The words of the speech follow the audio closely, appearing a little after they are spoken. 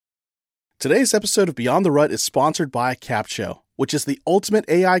Today's episode of Beyond the Rut is sponsored by Capsho, which is the ultimate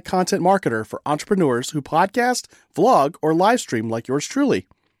AI content marketer for entrepreneurs who podcast, vlog, or live stream like yours truly.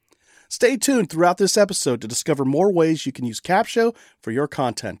 Stay tuned throughout this episode to discover more ways you can use Capsho for your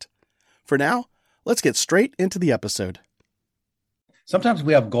content. For now, let's get straight into the episode. Sometimes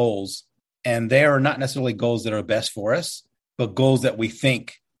we have goals, and they are not necessarily goals that are best for us, but goals that we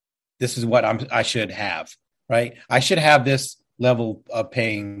think this is what I should have, right? I should have this level of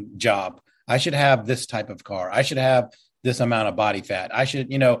paying job. I should have this type of car. I should have this amount of body fat. I should,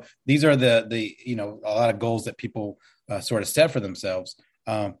 these are the a lot of goals that people sort of set for themselves.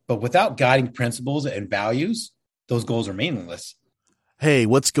 But without guiding principles and values, those goals are meaningless. Hey,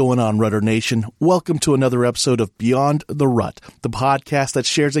 what's going on, Rudder Nation? Welcome to another episode of Beyond the Rut, the podcast that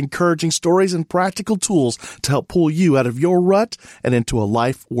shares encouraging stories and practical tools to help pull you out of your rut and into a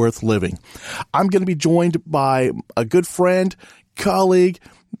life worth living. I'm going to be joined by a good friend, colleague,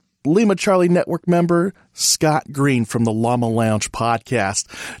 Lima Charlie Network member, Scott Green from the Llama Lounge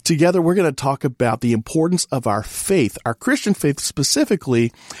podcast. Together, we're going to talk about the importance of our faith, our Christian faith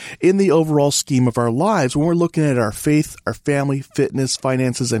specifically, in the overall scheme of our lives when we're looking at our faith, our family, fitness,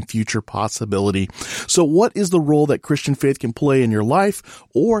 finances, and future possibility. So what is the role that Christian faith can play in your life,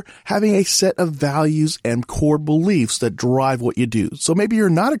 or having a set of values and core beliefs that drive what you do? So maybe you're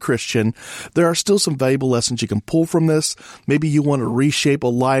not a Christian. There are still some valuable lessons you can pull from this. Maybe you want to reshape a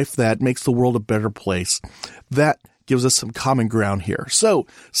life that makes the world a better place. That gives us some common ground here. So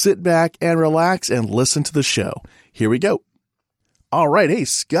sit back and relax and listen to the show. Here we go. All right. Hey,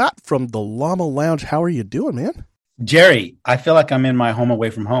 Scott from the Llama Lounge. How are you doing, man? Jerry, I feel like I'm in my home away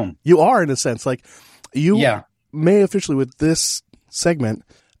from home. You are, in a sense. Like you may officially, with this segment,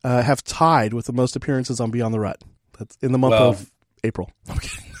 have tied with the most appearances on Beyond the Rut. That's in the month of April. Okay.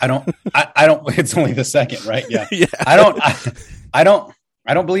 I don't, it's only the second, right? Yeah. Yeah.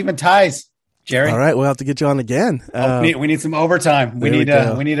 I don't believe in ties, Jerry. All right, we'll have to get you on again. We need some overtime. We need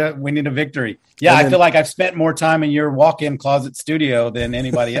a victory. Yeah, I feel like I've spent more time in your walk-in closet studio than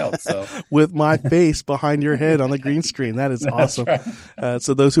anybody else. So with my face behind your head on the green screen, that is awesome. Right.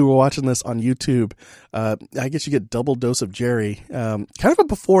 So those who are watching this on YouTube, I guess you get double dose of Jerry. Kind of a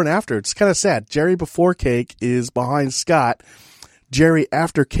before and after. It's kind of sad. Jerry before cake is behind Scott. Jerry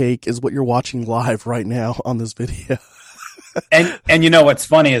after cake is what you're watching live right now on this video. And you know what's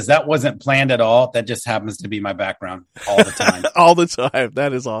funny is that wasn't planned at all. That just happens to be my background all the time. All the time.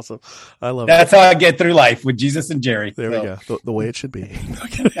 That is awesome. I love it. That's how I get through life with Jesus and Jerry. There we go. The way it should be.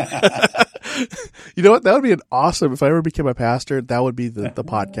 You know what? That would be an awesome, if I ever became a pastor, that would be the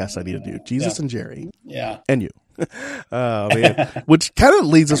podcast I need to do. Jesus and Jerry. Yeah. And you. Man. Which kind of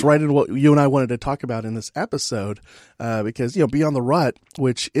leads us right into what you and I wanted to talk about in this episode. Because, Beyond the Rut,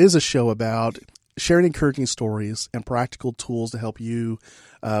 which is a show about sharing encouraging stories and practical tools to help you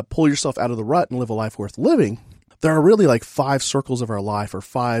pull yourself out of the rut and live a life worth living. There are really like 5 circles of our life, or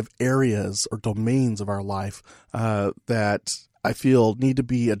 5 areas or domains of our life that I feel need to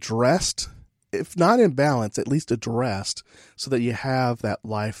be addressed, if not in balance, at least addressed, so that you have that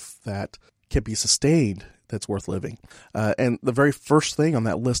life that can be sustained, that's worth living. And the very first thing on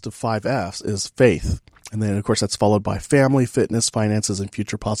that list of 5 F's is faith. And then, of course, that's followed by family, fitness, finances, and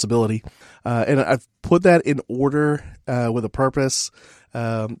future possibility. And I've put that in order with a purpose,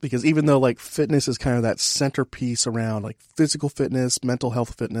 because even though like fitness is kind of that centerpiece around like physical fitness, mental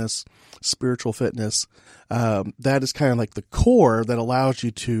health fitness, spiritual fitness, that is kind of like the core that allows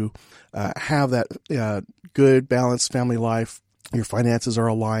you to have that good, balanced family life. Your finances are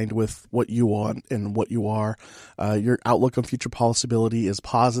aligned with what you want and what you are. Your outlook on future possibility is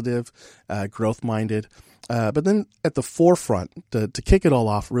positive, growth-minded. But then at the forefront, to kick it all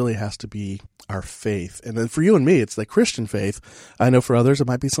off, really has to be our faith. And then for you and me, it's the Christian faith. I know for others, it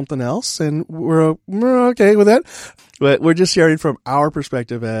might be something else, and we're okay with that. But we're just sharing from our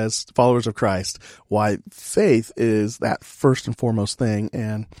perspective as followers of Christ why faith is that first and foremost thing.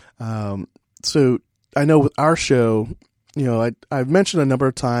 And so I know with our show, I've mentioned a number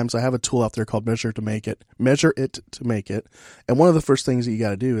of times, I have a tool out there called Measure It to Make It. And one of the first things that you got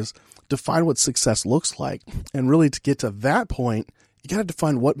to do is define what success looks like. And really to get to that point, you got to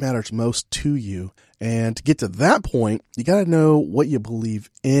define what matters most to you. And to get to that point, you got to know what you believe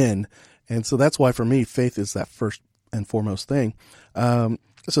in. And so that's why for me, faith is that first and foremost thing. So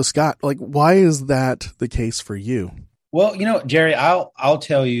Scott, why is that the case for you? Well, Jerry, I'll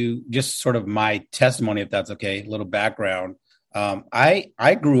tell you just sort of my testimony, if that's okay, a little background.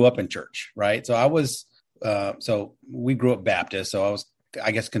 I grew up in church, right? So we grew up Baptist. So I was,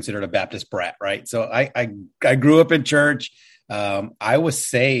 I guess, considered a Baptist brat, right? So I grew up in church. I was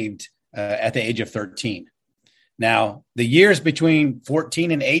saved at the age of 13. Now, the years between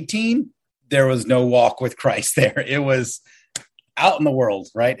 14 and 18 there was no walk with Christ there. It was out in the world,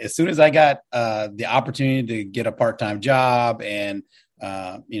 right? As soon as I got the opportunity to get a part-time job and,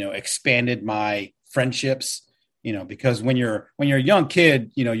 expanded my friendships, because when you're a young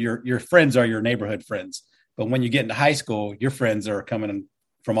kid, your friends are your neighborhood friends. But when you get into high school, your friends are coming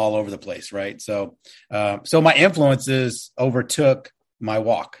from all over the place, right? So my influences overtook my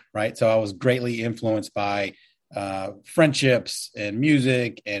walk, right? So I was greatly influenced by friendships and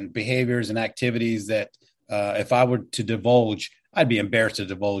music and behaviors and activities that if I were to divulge, I'd be embarrassed to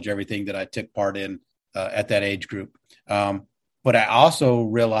divulge everything that I took part in at that age group. But I also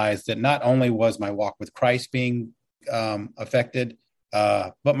realized that not only was my walk with Christ being affected,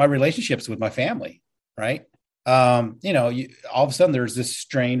 but my relationships with my family, right? All of a sudden there's this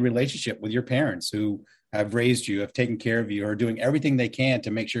strained relationship with your parents who have raised you, have taken care of you, are doing everything they can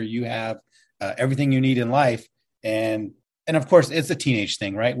to make sure you have everything you need in life. And of course, it's a teenage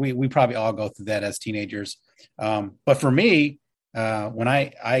thing, right? We probably all go through that as teenagers. But for me, when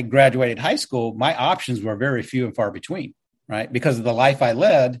I graduated high school, my options were very few and far between, right? Because of the life I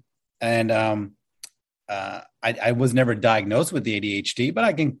led. And I was never diagnosed with the ADHD, but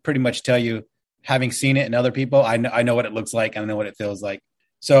I can pretty much tell you, having seen it in other people, I know what it looks like. I know what it feels like.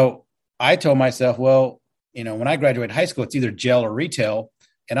 So I told myself, well, when I graduated high school, it's either jail or retail.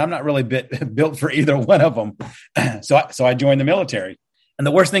 And I'm not really built for either one of them. So I joined the military. And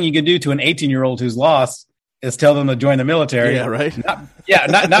the worst thing you can do to an 18-year-old who's lost is tell them to join the military. Yeah, right.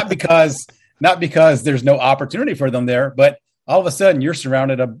 Not because there's no opportunity for them there, but all of a sudden you're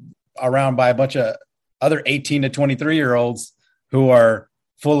surrounded around by a bunch of other 18 to 23-year-olds who are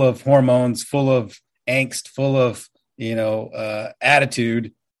full of hormones, full of angst, full of,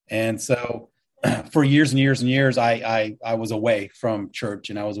 attitude. And so for years and years and years, I was away from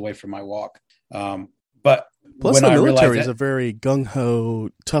church and I was away from my walk. But plus the military is a very gung-ho,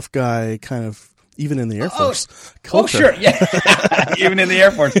 tough guy kind of, even in the Air Force culture. Oh, sure. Yeah. Even in the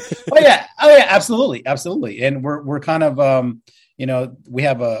Air Force. Oh yeah. Absolutely. Absolutely. And we're kind of,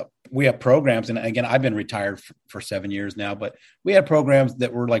 we have programs, and again, I've been retired for 7 years now, but we had programs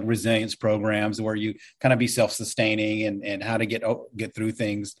that were like resilience programs where you kind of be self-sustaining and how to get through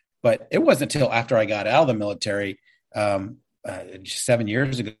things. But it wasn't until after I got out of the military 7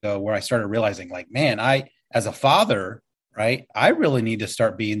 years ago where I started realizing, like, man, as a father, right, I really need to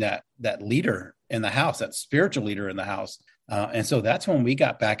start being that leader in the house, that spiritual leader in the house. And so that's when we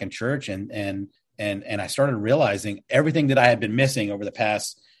got back in church and I started realizing everything that I had been missing over the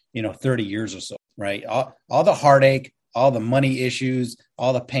past 30 years or so, right? All the heartache, all the money issues,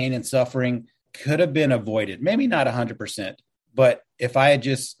 all the pain and suffering could have been avoided. Maybe not 100%, but if I had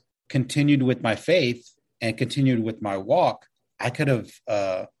just continued with my faith and continued with my walk, I could have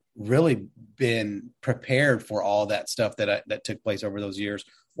really been prepared for all that stuff that took place over those years,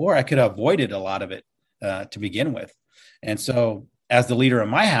 or I could have avoided a lot of it to begin with. And so as the leader in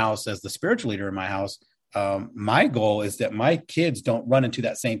my house, as the spiritual leader in my house, my goal is that my kids don't run into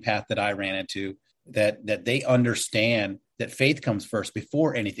that same path that I ran into, that they understand that faith comes first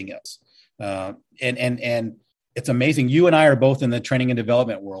before anything else. And it's amazing. You and I are both in the training and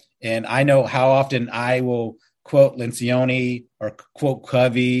development world. And I know how often I will quote Lencioni or quote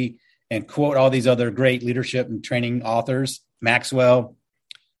Covey and quote all these other great leadership and training authors, Maxwell.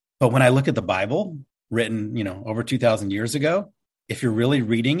 But when I look at the Bible written, over 2,000 years ago, if you're really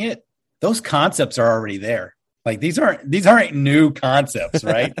reading it, those concepts are already there. Like these aren't new concepts,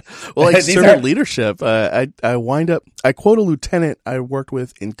 right? Well, like servant leadership. I quote a lieutenant I worked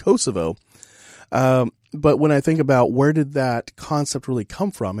with in Kosovo. But when I think about where did that concept really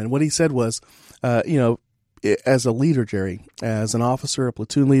come from, and what he said was, as a leader, Jerry, as an officer, a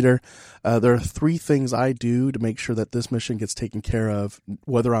platoon leader, there are 3 things I do to make sure that this mission gets taken care of,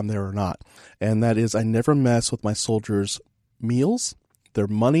 whether I'm there or not. And that is, I never mess with my soldiers' meals, their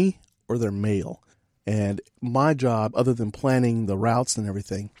money, or their mail. And my job, other than planning the routes and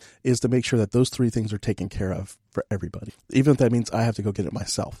everything, is to make sure that those 3 things are taken care of for everybody, even if that means I have to go get it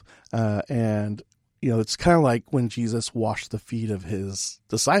myself. It's kind of like when Jesus washed the feet of his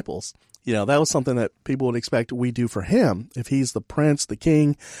disciples. That was something that people would expect we do for him. If he's the prince, the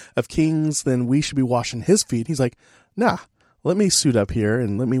king of kings, then we should be washing his feet. He's like, nah, let me suit up here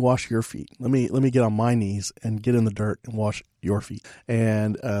and let me wash your feet. Let me get on my knees and get in the dirt and wash your feet.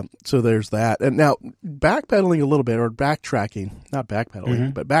 And so there's that. And now backpedaling a little bit, or backtracking, not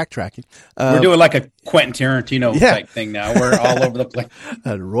backpedaling, but backtracking. We're doing like a Quentin Tarantino type thing now. We're all over the place.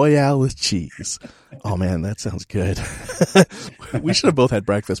 A Royale with cheese. Oh man, that sounds good. We should have both had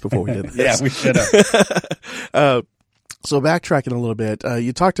breakfast before we did this. Yeah, we should have. So backtracking a little bit,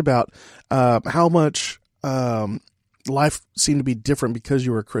 you talked about how much life seemed to be different because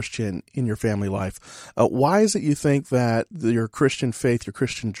you were a Christian in your family life. Why is it you think that your Christian faith, your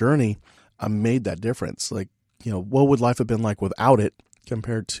Christian journey, made that difference? Like, what would life have been like without it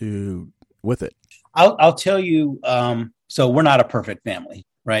compared to with it? I'll tell you. So we're not a perfect family,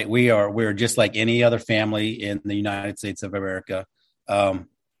 right? We're just like any other family in the United States of America. But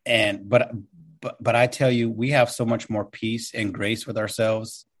I tell you, we have so much more peace and grace with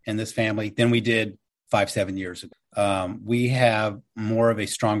ourselves in this family than we did 5-7 years ago. We have more of a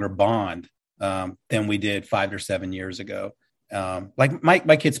stronger bond than we did 5 or 7 years ago. Like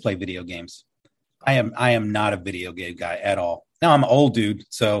my kids play video games. I am not a video game guy at all. Now I'm an old dude,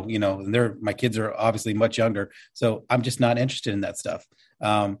 so my kids are obviously much younger, so I'm just not interested in that stuff.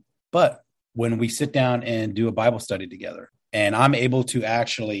 But when we sit down and do a Bible study together, and I'm able to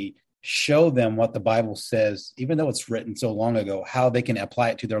actually show them what the Bible says, even though it's written so long ago, how they can apply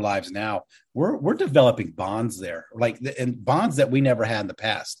it to their lives now, we're developing bonds there, and bonds that we never had in the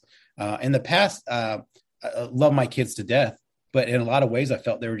past. In the past, I love my kids to death, but in a lot of ways, I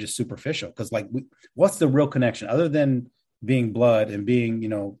felt they were just superficial because, what's the real connection other than being blood and being,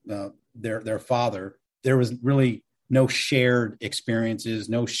 their father? There was really no shared experiences,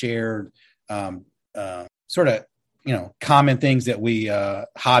 no shared sort of, common things that we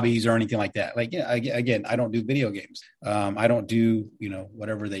hobbies or anything like that. Again, I don't do video games. I don't do,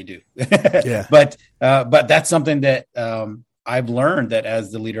 whatever they do. Yeah. But that's something that I've learned, that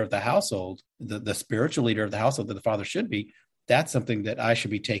as the leader of the household, the spiritual leader of the household that the father should be, that's something that I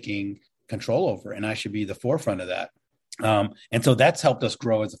should be taking control over, and I should be the forefront of that. And so that's helped us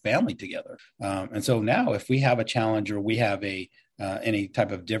grow as a family together. And so now if we have a challenge or we have any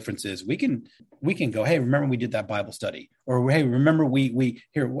type of differences, we can go, hey, remember we did that Bible study, or hey, remember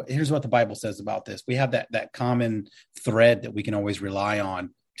here's what the Bible says about this. We have that common thread that we can always rely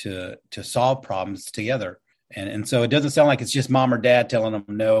on to solve problems together. And so it doesn't sound like it's just mom or dad telling them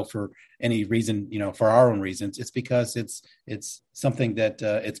no for any reason, for our own reasons. It's because it's something that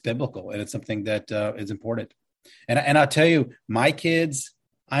it's biblical, and it's something that is important. And I'll tell you, my kids,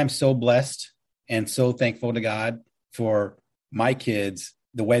 I'm so blessed and so thankful to God for my kids,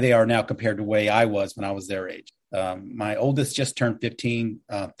 the way they are now compared to the way I was when I was their age. My oldest just turned 15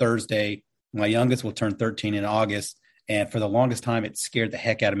 Thursday. My youngest will turn 13 in August. And for the longest time, it scared the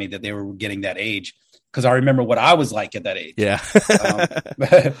heck out of me that they were getting that age, because I remember what I was like at that age. Yeah.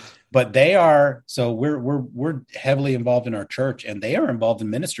 But they are, so we're heavily involved in our church, and they are involved in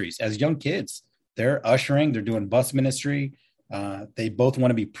ministries as young kids. They're ushering, they're doing bus ministry. They both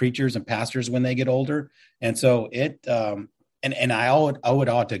want to be preachers and pastors when they get older. And so and I owe it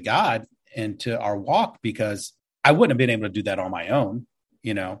all to God and to our walk, because I wouldn't have been able to do that on my own,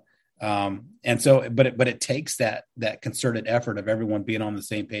 and so, but it takes that concerted effort of everyone being on the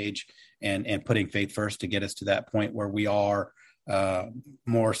same page and putting faith first to get us to that point where we are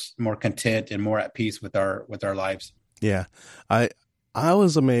more content and more at peace with our lives. Yeah. I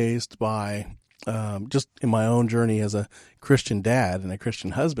was amazed by, just in my own journey as a Christian dad and a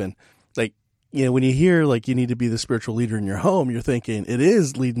Christian husband, when you hear you need to be the spiritual leader in your home, you're thinking it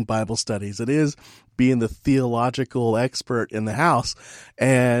is leading Bible studies. It is being the theological expert in the house.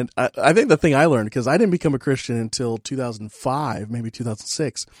 And I think the thing I learned, because I didn't become a Christian until 2005, maybe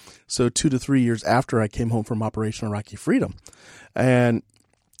 2006. So 2 to 3 years after I came home from Operation Iraqi Freedom. And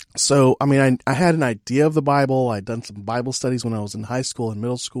so, I had an idea of the Bible. I'd done some Bible studies when I was in high school and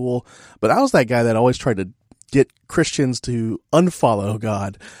middle school, but I was that guy that always tried to get Christians to unfollow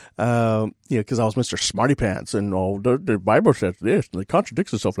God, because I was Mr. Smarty Pants, and the Bible says this, and it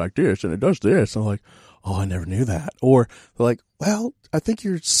contradicts itself like this, and it does this. And I'm like, oh, I never knew that. Or they're like, well, I think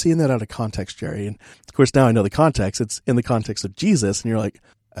you're seeing that out of context, Jerry. And of course, now I know the context. It's in the context of Jesus, and you're like,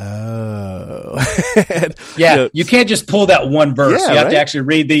 oh. And, yeah, you can't just pull that one verse. Yeah, you have right? to actually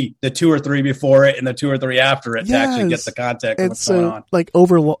read the 2 or 3 before it and the 2 or 3 after it to actually get the context of what's going on.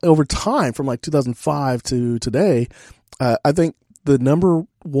 Over time, from 2005 to today, I think the number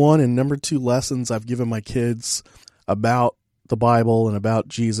 1 and number 2 lessons I've given my kids about the Bible and about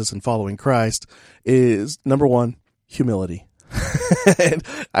Jesus and following Christ is, number 1, humility. And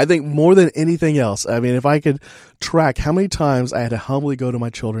I think more than anything else, if I could track how many times I had to humbly go to my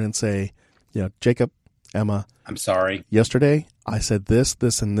children and say, Jacob, Emma, I'm sorry. Yesterday I said this,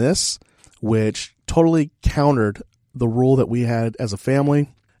 this, and this, which totally countered the rule that we had as a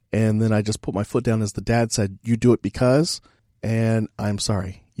family. And then I just put my foot down as the dad said, you do it because, and I'm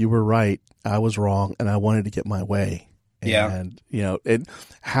sorry. You were right. I was wrong. And I wanted to get my way. And,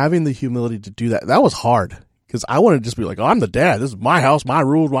 having the humility to do that was hard. Because I wanted to just be like, oh, I'm the dad. This is my house, my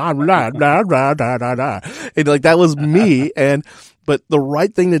rules, blah, blah, blah, blah, blah, blah, blah. And that was me. But the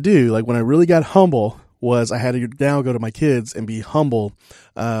right thing to do, when I really got humble, was I had to now go to my kids and be humble,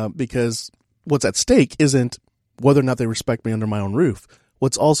 because what's at stake isn't whether or not they respect me under my own roof.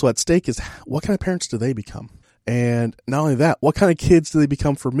 What's also at stake is what kind of parents do they become? And not only that, what kind of kids do they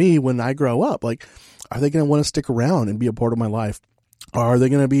become for me when I grow up? Like, are they going to want to stick around and be a part of my life? Or are they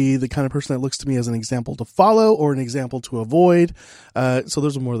going to be the kind of person that looks to me as an example to follow or an example to avoid? So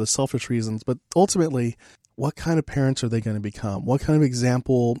those are more of the selfish reasons. But ultimately, what kind of parents are they going to become? What kind of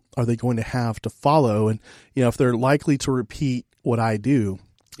example are they going to have to follow? And, if they're likely to repeat what I do,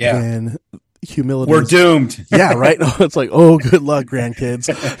 then humility. We're doomed. Yeah, right. It's like, oh, good luck, grandkids.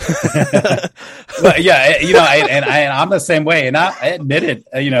 But yeah, and I'm the same way, and I admit it.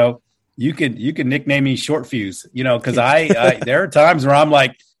 You could nickname me Short Fuse, because I there are times where I'm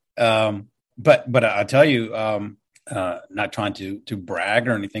like, but I tell you, not trying to brag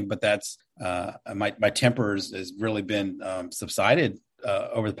or anything, but that's my temper has really been subsided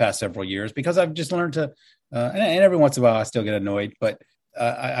over the past several years because I've just learned to, and every once in a while I still get annoyed, but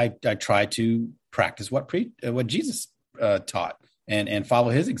I try to practice what Jesus taught and follow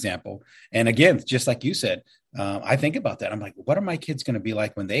his example. And again, just like you said, I think about that. I'm like, what are my kids going to be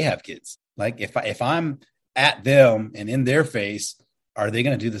like when they have kids? Like if I'm at them and in their face, are they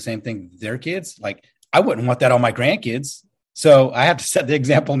going to do the same thing with their kids? Like I wouldn't want that on my grandkids. So I have to set the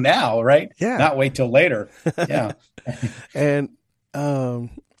example now, right? Yeah. Not wait till later. Yeah. And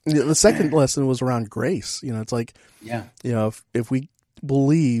the second lesson was around grace. It's like, if we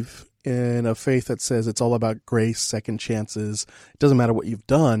believe in a faith that says it's all about grace, second chances, it doesn't matter what you've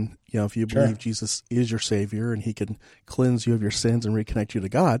done. If you believe Jesus is your savior and he can cleanse you of your sins and reconnect you to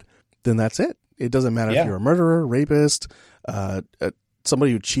God, then that's it. It doesn't matter if you're a murderer, rapist,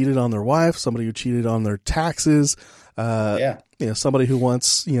 somebody who cheated on their wife, somebody who cheated on their taxes, somebody who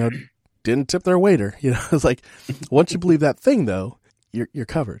once, didn't tip their waiter. It's like, once you believe that thing though, you're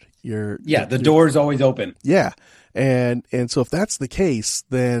covered. The door's always open. Yeah. And so if that's the case,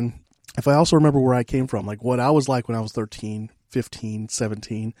 then if I also remember where I came from, like what I was like when I was 13, 15,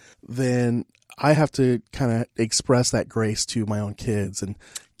 17, then I have to kind of express that grace to my own kids and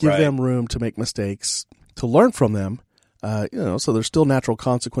give them room to make mistakes, to learn from them. So there's still natural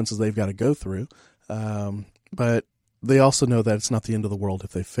consequences they've got to go through. But they also know that it's not the end of the world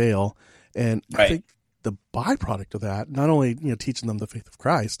if they fail. And I think the byproduct of that, not only, teaching them the faith of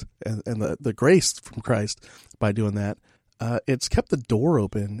Christ and the grace from Christ by doing that, it's kept the door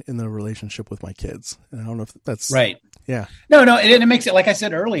open in the relationship with my kids. And I don't know if that's right. Yeah. No, it makes it, like I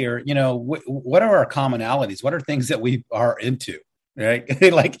said earlier, what are our commonalities? What are things that we are into? Right.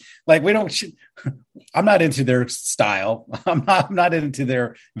 like we don't, I'm not into their style. I'm not into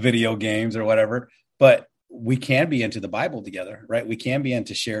their video games or whatever, but we can be into the Bible together, right? We can be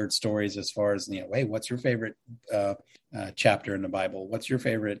into shared stories as far as, hey, what's your favorite chapter in the Bible? What's your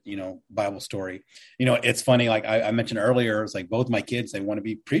favorite, Bible story? It's funny. Like I mentioned earlier, it's like both my kids, they want to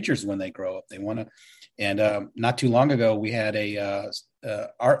be preachers when they grow up. They want to, and not too long ago, we had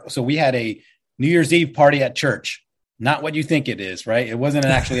we had a New Year's Eve party at church. Not what you think it is, right? It wasn't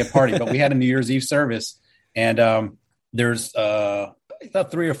actually a party, but we had a New Year's Eve service, and there's about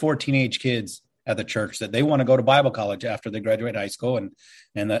 3 or 4 teenage kids at the church that they want to go to Bible college after they graduate high school,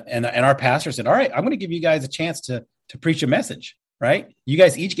 and our pastor said, "All right, I'm going to give you guys a chance to preach a message. Right? You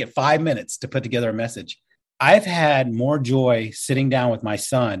guys each get 5 minutes to put together a message." I've had more joy sitting down with my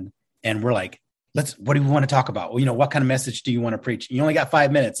son, and we're like, what do we want to talk about? Well, what kind of message do you want to preach? You only got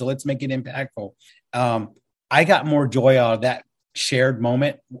 5 minutes, so let's make it impactful. I got more joy out of that shared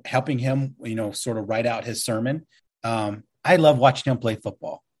moment, helping him, sort of write out his sermon. I love watching him play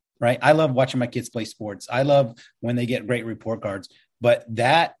football, right? I love watching my kids play sports. I love when they get great report cards. But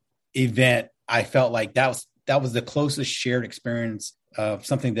that event, I felt like that was the closest shared experience of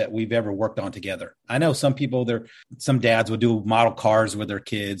something that we've ever worked on together. I know some people, some dads will do model cars with their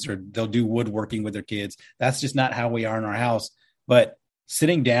kids, or they'll do woodworking with their kids. That's just not how we are in our house. But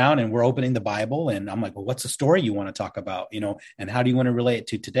sitting down and we're opening the Bible, and I'm like, well, what's the story you want to talk about? And how do you want to relate it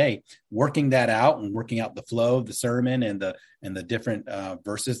to today? Working that out and working out the flow of the sermon and the different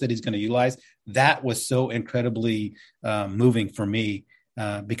verses that he's going to utilize. That was so incredibly moving for me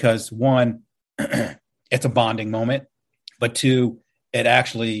because one, it's a bonding moment, but two,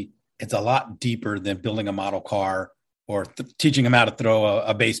 it's a lot deeper than building a model car or teaching him how to throw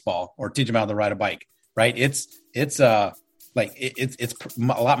a baseball or teach him how to ride a bike. Right? It's a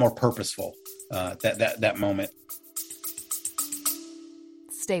lot more purposeful, that moment.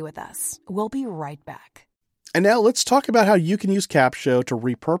 Stay with us. We'll be right back. And now let's talk about how you can use Capsho to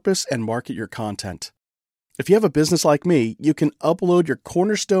repurpose and market your content. If you have a business like me, you can upload your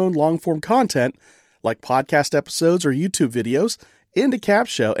cornerstone long-form content, like podcast episodes or YouTube videos, into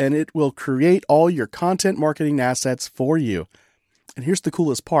Capsho, and it will create all your content marketing assets for you. And here's the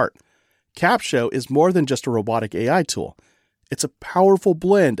coolest part. Capsho is more than just a robotic AI tool. It's a powerful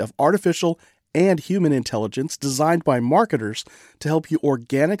blend of artificial and human intelligence designed by marketers to help you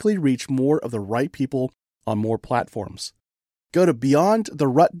organically reach more of the right people on more platforms. Go to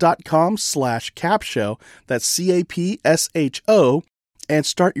beyondtherut.com/capsho, that's CAPSHO, and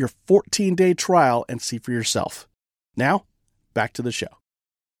start your 14-day trial and see for yourself. Now, back to the show.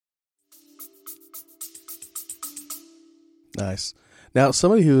 Nice. Now,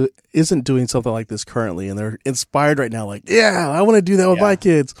 somebody who isn't doing something like this currently and they're inspired right now, like, yeah, I want to do that with my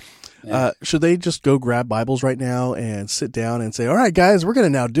kids. Should they just go grab Bibles right now and sit down and say, all right, guys, we're going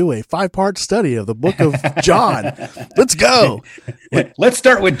to now do a 5-part study of the book of John. Let's go. Let's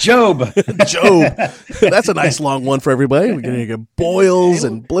start with Job. Job. That's a nice long one for everybody. We're going to get boils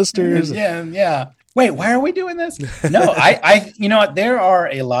and blisters. Yeah. Wait, why are we doing this? No, I you know what? There are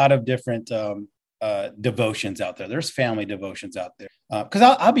a lot of different devotions out there. There's family devotions out there. Because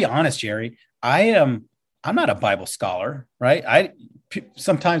I'll be honest, Jerry, I'm not a Bible scholar, right?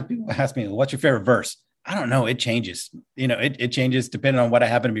 Sometimes people ask me, what's your favorite verse? I don't know. It changes. It changes depending on what I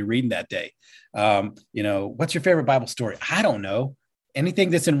happen to be reading that day. What's your favorite Bible story? I don't know. Anything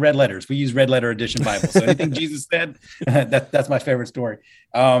that's in red letters. We use red letter edition Bible. So anything Jesus said, that's my favorite story.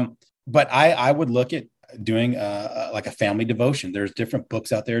 But I would look at doing like a family devotion. There's different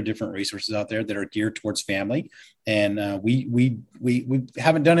books out there, different resources out there that are geared towards family. And we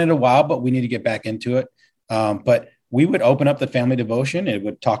haven't done it in a while, but we need to get back into it. But we would open up the family devotion. It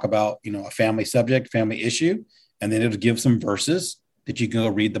would talk about, a family subject, family issue, and then it would give some verses that you can go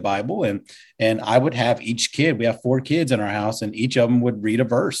read the Bible. And I would have each kid, we have 4 kids in our house, and each of them would read a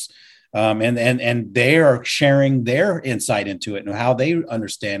verse. And they are sharing their insight into it and how they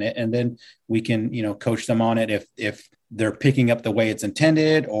understand it. And then we can, coach them on it if they're picking up the way it's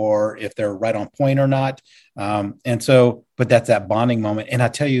intended or if they're right on point or not. But that's that bonding moment. And I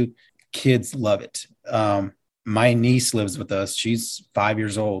tell you, kids love it. My niece lives with us. She's 5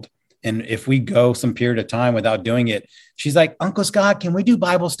 years old. And if we go some period of time without doing it, she's like, Uncle Scott, can we do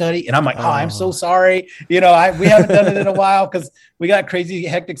Bible study? And I'm like, I'm so sorry. We haven't done it in a while because we got crazy,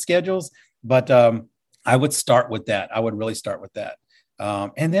 hectic schedules. But I would start with that. I would really start with that.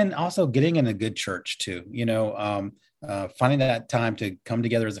 And then also getting in a good church too, finding that time to come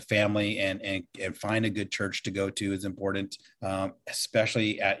together as a family and find a good church to go to is important,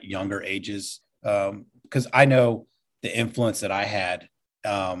 especially at younger ages. Because I know the influence that I had.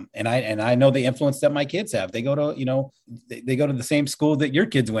 And I know the influence that my kids have. They go to, they go to the same school that your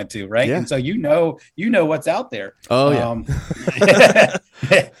kids went to. Right. Yeah. And so, what's out there. Oh, yeah.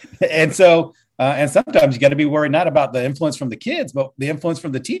 And so, and sometimes you got to be worried, not about the influence from the kids, but the influence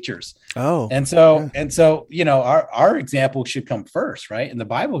from the teachers. Oh, and so, our example should come first. Right. And the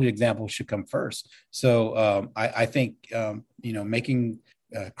Bible example should come first. So, I think, making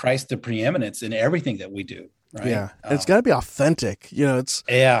Christ the preeminence in everything that we do. Right? Yeah. It's got to be authentic. It's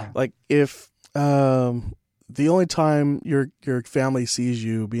like if the only time your family sees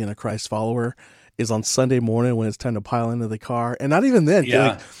you being a Christ follower is on Sunday morning when it's time to pile into the car. And not even then.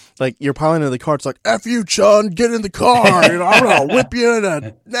 Yeah. Like you're piling into the car. It's like, F you, Chun, get in the car. I'm going to whip you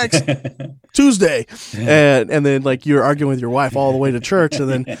in next Tuesday. And then like you're arguing with your wife all the way to church. And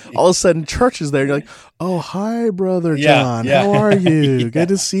then all of a sudden church is there. And you're like, oh, hi, Brother John. Yeah. How are you? Good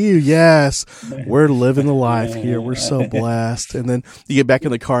to see you. Yes. We're living the life here. We're so blessed. And then you get back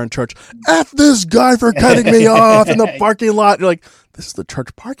in the car in church. F this guy for cutting me off in the parking lot. You're like, this is the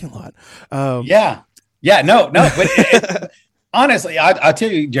church parking lot. Yeah. No. But honestly, I'll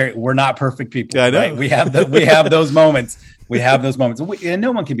tell you, Jerry, we're not perfect people. I know. Right? We have those moments. And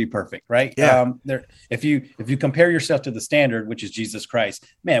no one can be perfect, right? Yeah. If you compare yourself to the standard, which is Jesus Christ,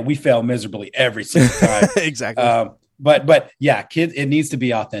 man, we fail miserably every single time. Exactly. But yeah, kids, it needs to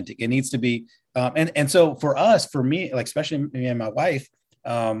be authentic. It needs to be, and so for me, like especially me and my wife,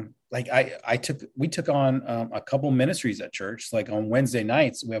 we took on a couple ministries at church. Like on Wednesday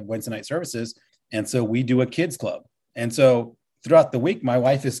nights, we have Wednesday night services, and so we do a kids club, and so throughout the week, my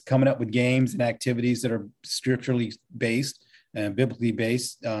wife is coming up with games and activities that are scripturally based and biblically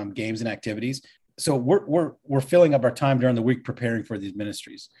based games and activities. So we're filling up our time during the week preparing for these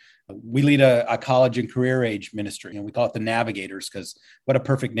ministries. We lead a college and career age ministry, and we call it the Navigators because what a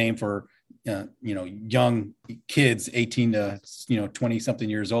perfect name for young kids, 18 to 20 something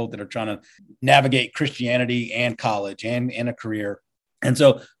years old that are trying to navigate Christianity and college and a career. And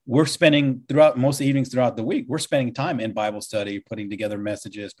so we're spending throughout most evenings throughout the week, we're spending time in Bible study, putting together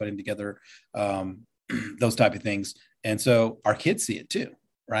messages, putting together those type of things. And so our kids see it too,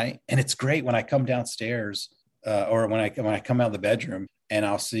 right? And it's great when I come downstairs or when I come out of the bedroom and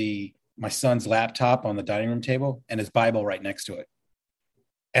I'll see my son's laptop on the dining room table and his Bible right next to it.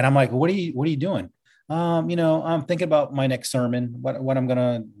 And I'm like, what are you doing? I'm thinking about my next sermon, what I'm going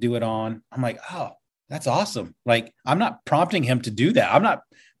to do it on. I'm like, oh, that's awesome. Like, I'm not prompting him to do that.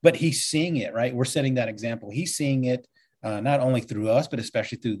 But he's seeing it, right? We're setting that example. He's seeing it, not only through us, but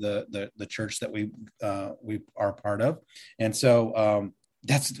especially through the church that we are a part of. And so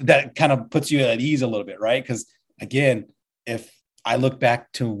that kind of puts you at ease a little bit, right? Because again, if I look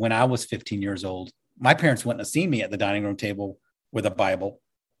back to when I was 15 years old, my parents wouldn't have seen me at the dining room table with a Bible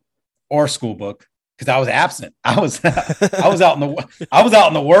or school book, because I was absent. I was out in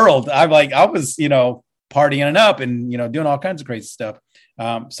the world. I was partying it up and doing all kinds of crazy stuff.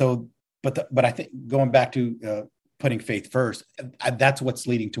 But I think going back to putting faith first, that's what's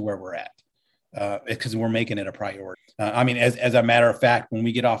leading to where we're at, because we're making it a priority. As a matter of fact, when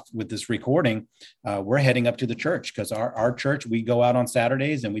we get off with this recording, we're heading up to the church, because our church, we go out on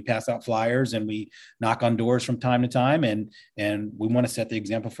Saturdays and we pass out flyers and we knock on doors from time to time. And we want to set the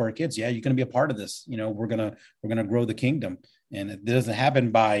example for our kids. Yeah, you're going to be a part of this. We're going to grow the kingdom. And it doesn't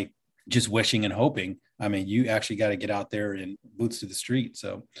happen by just wishing and hoping. You actually got to get out there and boots to the street.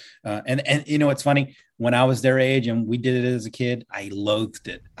 So, and it's funny, when I was their age and we did it as a kid, I loathed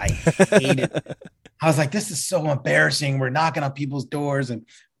it. I hated it. I was like, this is so embarrassing. We're knocking on people's doors, and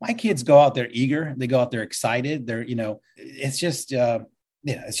my kids go out there eager. They go out there excited. They're, it's just,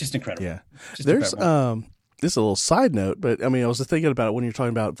 it's just incredible. Yeah. There's, this is a little side note, but I was thinking about it when you're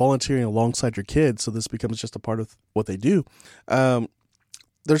talking about volunteering alongside your kids. So this becomes just a part of what they do.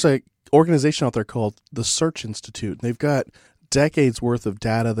 There's a organization out there called the Search Institute. They've got decades worth of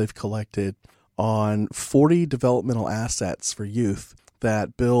data they've collected on 40 developmental assets for youth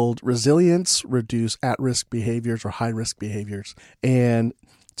that build resilience, reduce at-risk behaviors or high-risk behaviors. And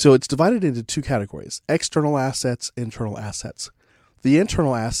so it's divided into two categories: external assets, internal assets. The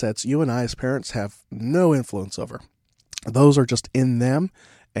internal assets, you and I as parents have no influence over. Those are just in them,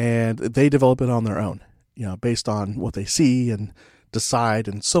 and they develop it on their own, based on what they see and decide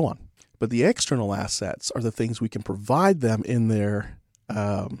and so on. But the external assets are the things we can provide them in their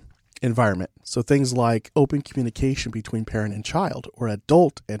environment. So things like open communication between parent and child, or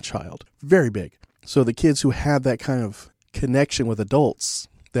adult and child, very big. So the kids who had that kind of connection with adults,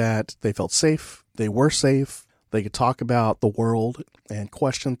 that they felt safe, they were safe, they could talk about the world and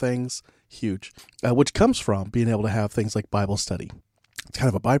question things, huge, which comes from being able to have things like Bible study. It's kind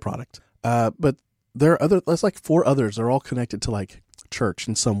of a byproduct. But there are there's like 4 others. They're all connected to like church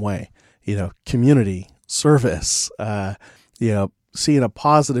in some way, community, service, seeing a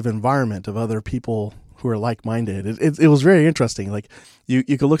positive environment of other people who are like-minded. It was very interesting. Like you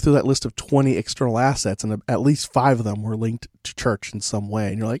could look through that list of 20 external assets, and at least 5 of them were linked to church in some way.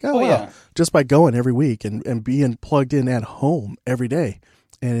 And you're like, oh wow, yeah. Just by going every week and being plugged in at home every day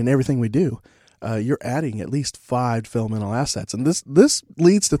and in everything we do, you're adding at least 5 developmental assets. And this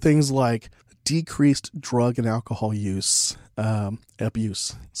leads to things like decreased drug and alcohol use,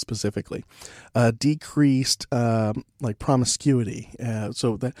 abuse specifically, decreased like promiscuity.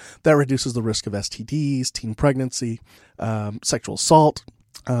 So that reduces the risk of STDs, teen pregnancy, sexual assault,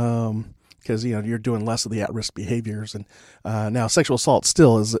 because you're doing less of the at-risk behaviors. And now sexual assault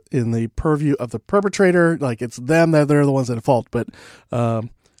still is in the purview of the perpetrator. Like it's them, that they're the ones at fault. But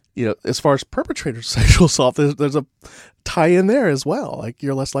as far as perpetrators of sexual assault, there's a tie in there as well. Like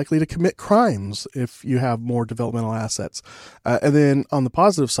you're less likely to commit crimes if you have more developmental assets. And then on the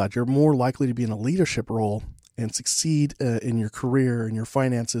positive side, you're more likely to be in a leadership role and succeed in your career and your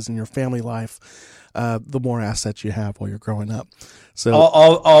finances and your family life, the more assets you have while you're growing up. So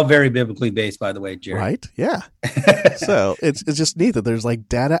all very biblically based, by the way, Jerry. Right? Yeah. So it's just neat that there's like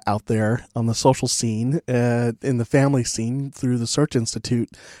data out there on the social scene, in the family scene through the Search Institute,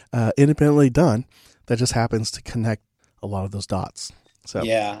 independently done, that just happens to connect a lot of those dots. So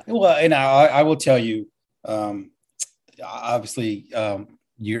yeah. Well, and I will tell you, obviously,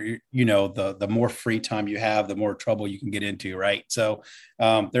 the more free time you have, the more trouble you can get into, right? So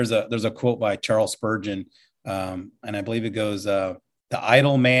there's a quote by Charles Spurgeon, and I believe it goes, "The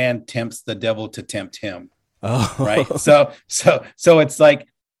idle man tempts the devil to tempt him." Oh. Right. So it's like,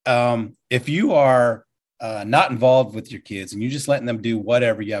 if you are not involved with your kids and you're just letting them do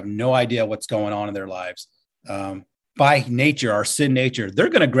whatever, you have no idea what's going on in their lives. By nature, our sin nature, they're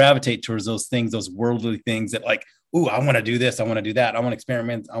going to gravitate towards those things, those worldly things that like, ooh, I want to do this. I want to do that. I want to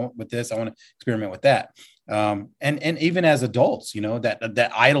experiment with this. I want to experiment with that. And even as adults,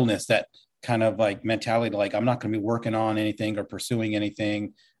 that idleness, that kind of like mentality, like I'm not going to be working on anything or pursuing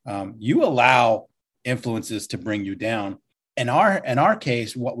anything. You allow influences to bring you down. In our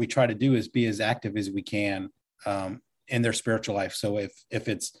case, what we try to do is be as active as we can in their spiritual life. So if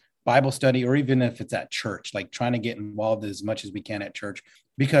it's Bible study, or even if it's at church, like trying to get involved as much as we can at church,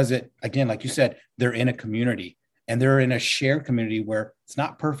 because it, again, like you said, they're in a community, and they're in a shared community where it's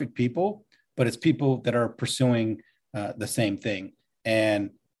not perfect people, but it's people that are pursuing the same thing.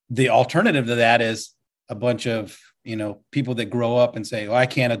 And the alternative to that is a bunch of, people that grow up and say, "Oh, I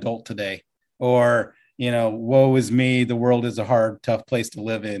can't adult today," or, "Woe is me. The world is a hard, tough place to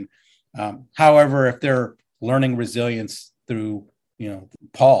live in." However, if they're learning resilience through,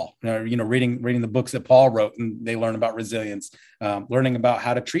 Paul, reading the books that Paul wrote, and they learn about resilience, learning about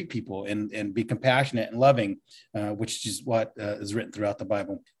how to treat people and be compassionate and loving, which is what is written throughout the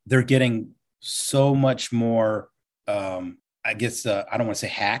Bible. They're getting so much more, I guess, I don't want to say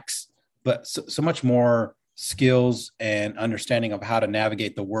hacks, but so much more skills and understanding of how to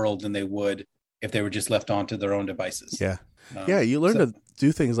navigate the world than they would if they were just left onto their own devices. Yeah. You learn to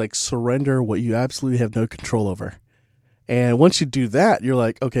do things like surrender what you absolutely have no control over. And once you do that, you're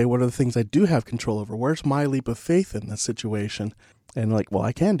like, okay, what are the things I do have control over? Where's my leap of faith in this situation? And like, well,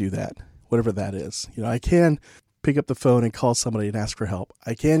 I can do that, whatever that is. I can pick up the phone and call somebody and ask for help.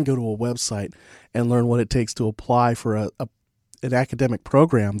 I can go to a website and learn what it takes to apply for an academic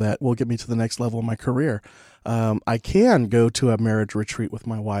program that will get me to the next level of my career. I can go to a marriage retreat with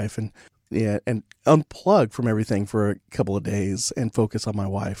my wife and unplug from everything for a couple of days and focus on my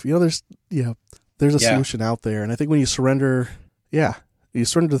wife. There's a solution out there. And I think when you surrender, you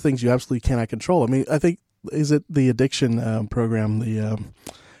surrender to things you absolutely cannot control. I mean, I think, is it the addiction program, the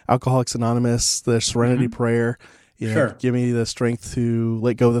Alcoholics Anonymous, the Serenity Prayer? Sure. Give me the strength to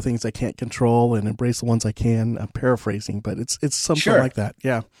let go of the things I can't control and embrace the ones I can. I'm paraphrasing, but it's something like that.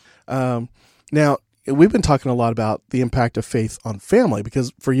 Yeah. Now, we've been talking a lot about the impact of faith on family,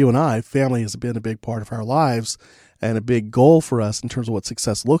 because for you and I, family has been a big part of our lives and a big goal for us in terms of what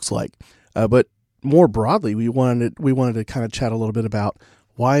success looks like. But more broadly, we wanted to kind of chat a little bit about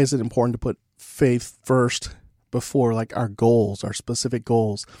why is it important to put faith first before like our goals, our specific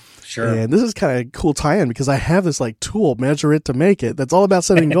goals. Sure. And this is kind of a cool tie-in because I have this like tool, Measure It to Make It, that's all about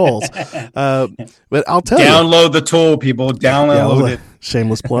setting goals. But I'll tell Download the tool, people. Download it.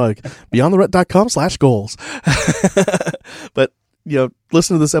 Shameless plug. BeyondTheRut.com/goals. But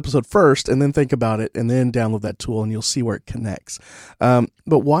listen to this episode first and then think about it and then download that tool and you'll see where it connects. But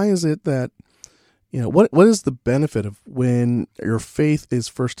why is it that, what is the benefit of when your faith is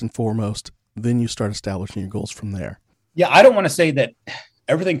first and foremost, then you start establishing your goals from there? Yeah, I don't want to say that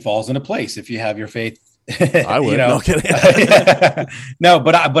everything falls into place if you have your faith. I would. No kidding. No,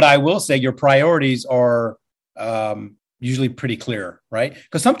 but I will say your priorities are usually pretty clear, right?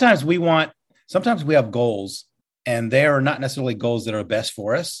 Because sometimes we have goals, and they are not necessarily goals that are best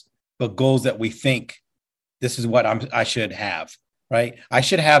for us, but goals that we think this is what I should have, right? I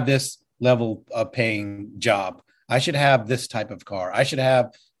should have this level of paying job. I should have this type of car. I should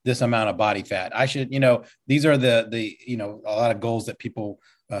have this amount of body fat. I should, these are the a lot of goals that people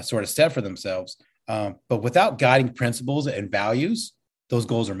sort of set for themselves. But without guiding principles and values, those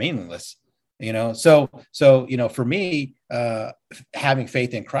goals are meaningless. So for me, having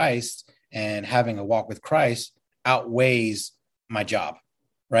faith in Christ and having a walk with Christ outweighs my job,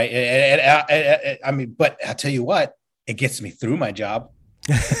 right? I mean, but I'll tell you what, it gets me through my job.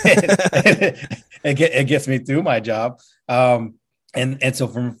 It gets me through my job. And so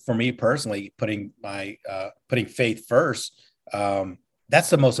for me personally, putting faith first, that's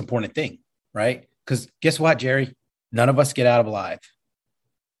the most important thing, right? Because guess what, Jerry? None of us get out alive.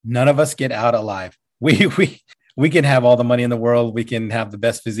 None of us get out alive. We can have all the money in the world. We can have the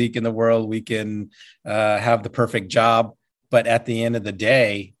best physique in the world. We can have the perfect job. But at the end of the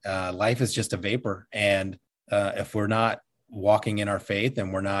day, life is just a vapor. And if we're not walking in our faith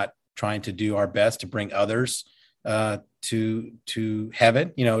and we're not trying to do our best to bring others to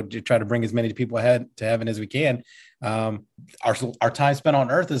heaven, to try to bring as many people to heaven as we can, our time spent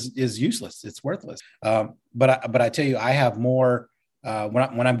on earth is useless. It's worthless. But I tell you, I have more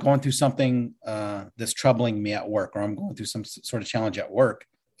when I'm going through something that's troubling me at work, or I'm going through some sort of challenge at work.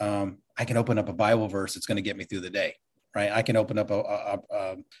 I can open up a Bible verse that's going to get me through the day, right? I can open up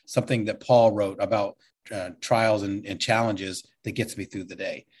something that Paul wrote about trials and challenges that gets me through the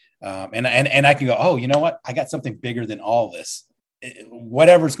day. And I can go, oh, you know what? I got something bigger than all this.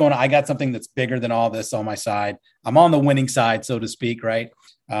 Whatever's going on, I got something that's bigger than all this on my side. I'm on the winning side, so to speak, right?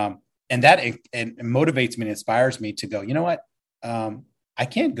 And that it motivates me and inspires me to go, you know what? I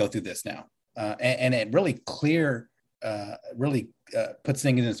can go through this now. And it really puts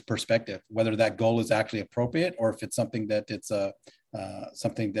things in its perspective, whether that goal is actually appropriate or if it's something that it's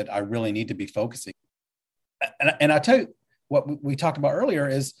something that I really need to be focusing. And I tell you, what we talked about earlier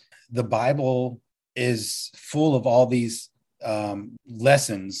is the Bible is full of all these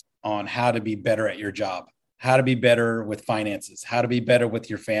lessons on how to be better at your job, how to be better with finances, how to be better with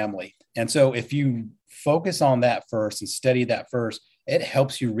your family. And so if you focus on that first and study that first, it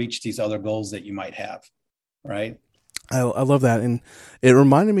helps you reach these other goals that you might have, right? I love that. And it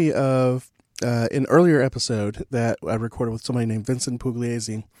reminded me of an earlier episode that I recorded with somebody named Vincent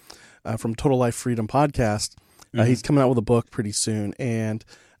Pugliese from Total Life Freedom Podcast. He's coming out with a book pretty soon. And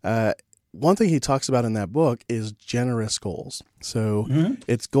one thing he talks about in that book is generous goals. So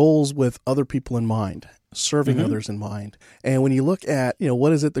it's goals with other people in mind, serving others in mind. And when you look at,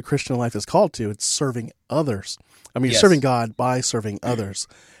 what is it the Christian life is called to? It's serving others. I mean, you're serving God by serving others.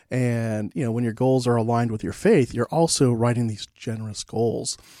 And, when your goals are aligned with your faith, you're also writing these generous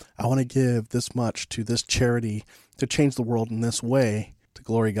goals. I want to give this much to this charity to change the world in this way to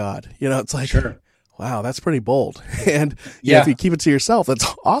glory God. It's like, wow, that's pretty bold. And if you keep it to yourself, that's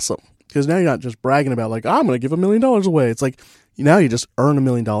awesome. Because now you're not just bragging about like, I'm going to give $1 million away. It's like, now you just earn $1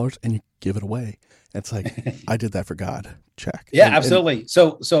 million and you give it away. It's like, I did that for God. Check. Yeah, absolutely.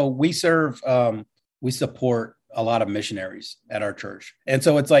 So we serve, we support a lot of missionaries at our church. And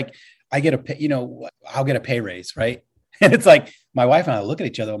so it's like, I'll get a pay raise, right? And it's like, my wife and I look at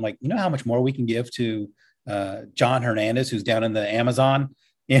each other. I'm like, how how much more we can give to John Hernandez, who's down in the Amazon?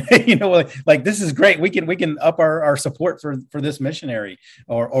 Like this is great. We can up our support for this missionary,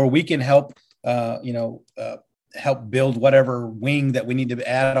 or we can help, help build whatever wing that we need to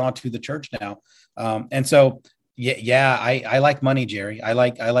add on to the church now. And so, I like money, Jerry. I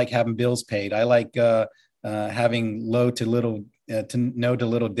like having bills paid. I like, having low to little to no to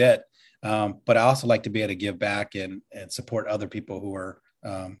little debt, but I also like to be able to give back and support other people who are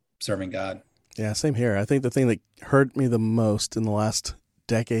serving God. Yeah, same here. I think the thing that hurt me the most in the last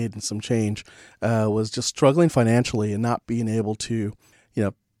decade and some change was just struggling financially and not being able to,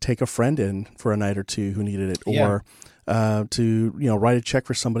 take a friend in for a night or two who needed it, or to write a check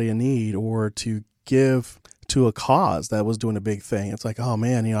for somebody in need, or to give to a cause that was doing a big thing. It's like, oh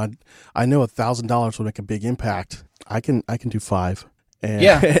man, I know $1,000 would make a big impact. I can do 5. And,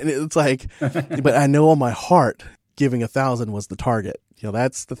 and it's like, but I know on my heart, giving 1,000 was the target.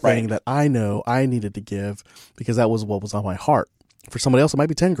 That's the thing that I know I needed to give because that was what was on my heart. For somebody else, it might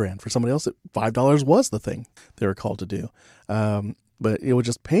be 10 grand. For somebody else, $5 was the thing they were called to do. But it would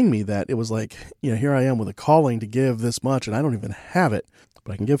just pain me that it was like, here I am with a calling to give this much and I don't even have it.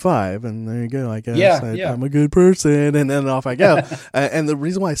 But I can give 5, and there you go. I guess I'm a good person, and then off I go. And the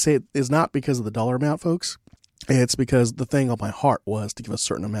reason why I say it is not because of the dollar amount, folks. It's because the thing on my heart was to give a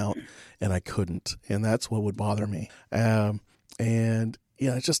certain amount, and I couldn't, and that's what would bother me. And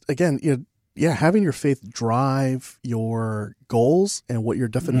it's just again, having your faith drive your goals and what your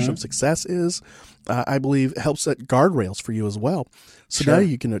definition of success is, I believe helps set guardrails for you as well. So now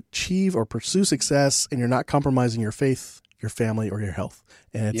you can achieve or pursue success, and you're not compromising your faith, your family, or your health.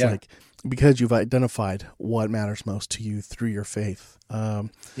 And it's like, because you've identified what matters most to you through your faith.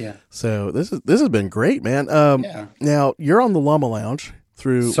 So this has been great, man. Now you're on the Llama Lounge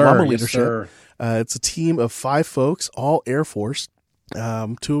through Llama Leadership. It's a team of 5 folks, all Air Force. 2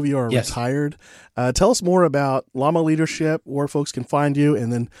 of you are retired. Tell us more about Llama Leadership, where folks can find you,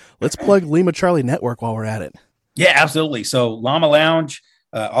 and then let's plug Lima Charlie Network while we're at it. Yeah, absolutely. So Llama Lounge,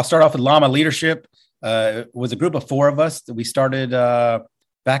 I'll start off with Llama Leadership. It was a group of 4 of us that we started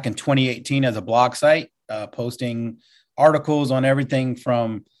back in 2018 as a blog site, posting articles on everything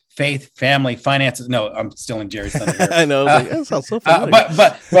from faith, family, finances. No, I'm still in Jerry's thunder here. I know. That sounds so funny.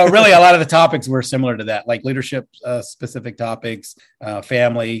 But really, a lot of the topics were similar to that, like leadership specific topics,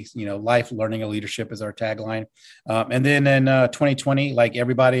 family, life, learning, and leadership is our tagline. And then in 2020, like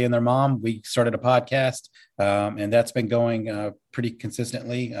everybody and their mom, we started a podcast, and that's been going pretty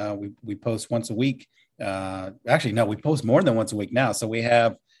consistently. We post once a week. Actually, no, we post more than once a week now. So we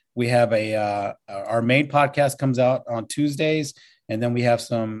have our main podcast comes out on Tuesdays. And then we have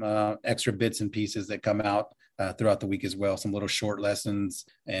some extra bits and pieces that come out throughout the week as well. Some little short lessons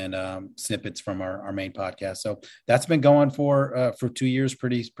and snippets from our main podcast. So that's been going for 2 years,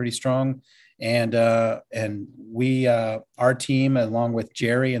 pretty strong. And we, our team, along with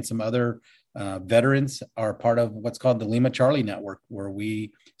Jerry and some other veterans, are part of what's called the Lima Charlie Network, where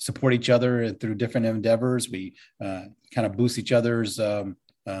we support each other through different endeavors. We kind of boost each other's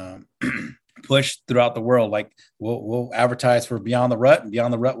push throughout the world. Like we'll advertise for Beyond the Rut, and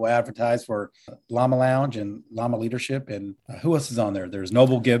Beyond the Rut will advertise for Llama Lounge and Llama Leadership. And who else is on there? There's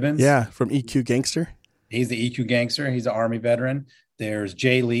Noble Gibbons. Yeah, from EQ Gangster. He's the EQ Gangster. He's an Army veteran. There's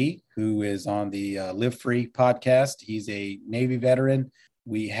Jay Lee, who is on the Live Free podcast. He's a Navy veteran.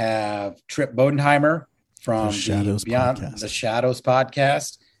 We have Trip Bodenheimer from the Beyond the Shadows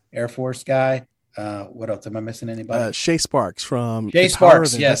podcast, Air Force guy. What else? Am I missing anybody? Shay Sparks from Shay The Power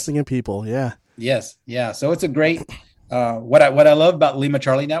Sparks, of yes. Investing in People. Yeah. Yes. Yeah. So it's a great, what I love about Lima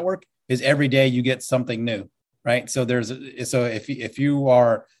Charlie Network is every day you get something new, right? So if you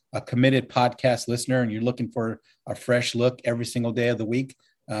are a committed podcast listener and you're looking for a fresh look every single day of the week,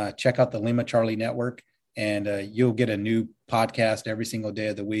 check out the Lima Charlie Network, and you'll get a new podcast every single day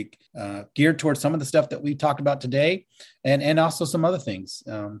of the week, geared towards some of the stuff that we talked about today, and also some other things.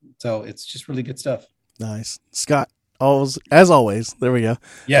 So it's just really good stuff. Nice. Scott, as always, there we go.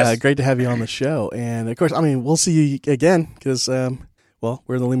 Yes. Great to have you on the show. And of course, I mean, we'll see you again because,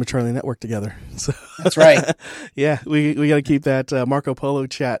 we're in the Lima Charlie Network together. So That's right. yeah, we got to keep that Marco Polo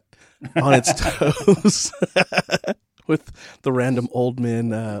chat on its toes with the random old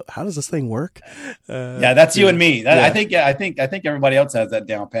men. How does this thing work? Yeah, that's you and me. Yeah. I think everybody else has that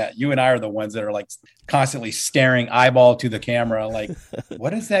down pat. You and I are the ones that are like constantly staring eyeball to the camera, like,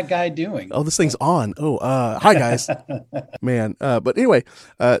 what is that guy doing? Oh, this thing's on. Oh, hi guys, man. But anyway,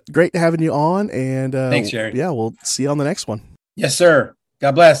 great having you on, and Thanks, Jerry. Yeah, we'll see you on the next one. Yes, sir.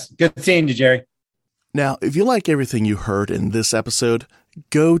 God bless. Good seeing you, Jerry. Now, if you like everything you heard in this episode,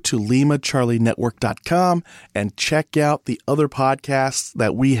 go to limacharlienetwork.com and check out the other podcasts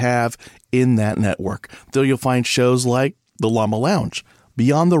that we have in that network. There you'll find shows like The Llama Lounge,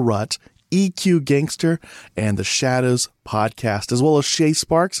 Beyond the Rut, EQ Gangster, and the Shadows podcast, as well as Shay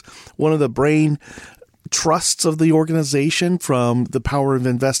Sparks, one of the brain trusts of the organization from The Power of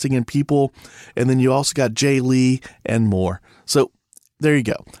Investing in People. And then you also got Jay Lee and more. So there you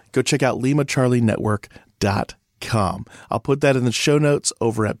go. Go check out limacharlienetwork.com. I'll put that in the show notes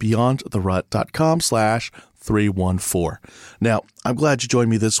over at beyondtherut.com/314. Now, I'm glad you joined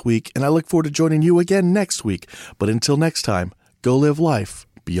me this week, and I look forward to joining you again next week. But until next time, go live life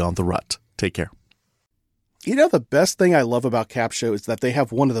beyond the rut. Take care. You know, the best thing I love about Capsho is that they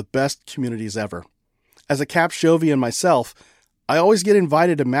have one of the best communities ever. As a Capshovian myself, I always get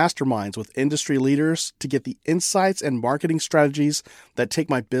invited to masterminds with industry leaders to get the insights and marketing strategies that take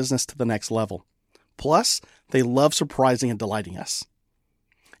my business to the next level. Plus, they love surprising and delighting us.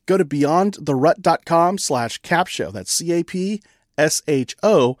 Go to beyondtherut.com/capshow, that's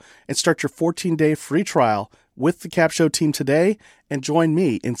CAPSHO, and start your 14-day free trial with the Capsho team today and join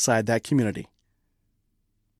me inside that community.